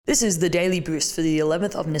This is the Daily Boost for the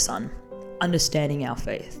 11th of Nissan, Understanding Our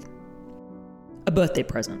Faith. A birthday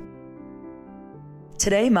present.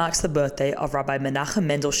 Today marks the birthday of Rabbi Menachem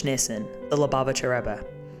Mendel Schneerson, the Lubavitcher Rebbe.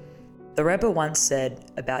 The Rebbe once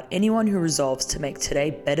said about anyone who resolves to make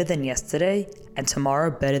today better than yesterday and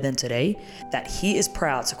tomorrow better than today, that he is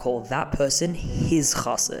proud to call that person his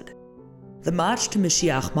chassid. The march to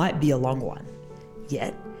Moshiach might be a long one,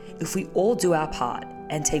 yet if we all do our part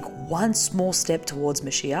and take one small step towards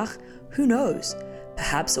Moshiach, who knows?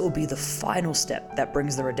 Perhaps it will be the final step that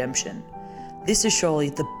brings the redemption. This is surely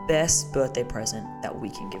the best birthday present that we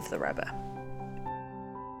can give the Rebbe.